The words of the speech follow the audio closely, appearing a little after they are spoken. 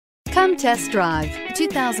Come test drive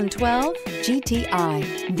 2012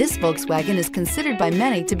 GTI. This Volkswagen is considered by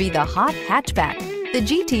many to be the hot hatchback. The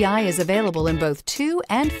GTI is available in both 2-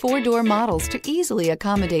 and 4-door models to easily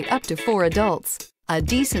accommodate up to 4 adults. A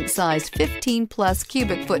decent-sized 15-plus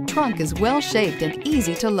cubic foot trunk is well-shaped and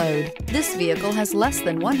easy to load. This vehicle has less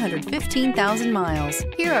than 115,000 miles.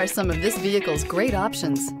 Here are some of this vehicle's great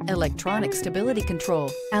options: electronic stability control,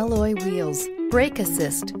 alloy wheels, brake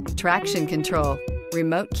assist, traction control,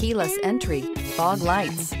 remote keyless entry, fog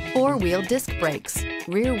lights, 4-wheel disc brakes,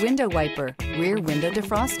 rear window wiper, rear window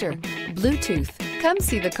defroster, Bluetooth. Come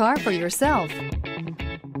see the car for yourself.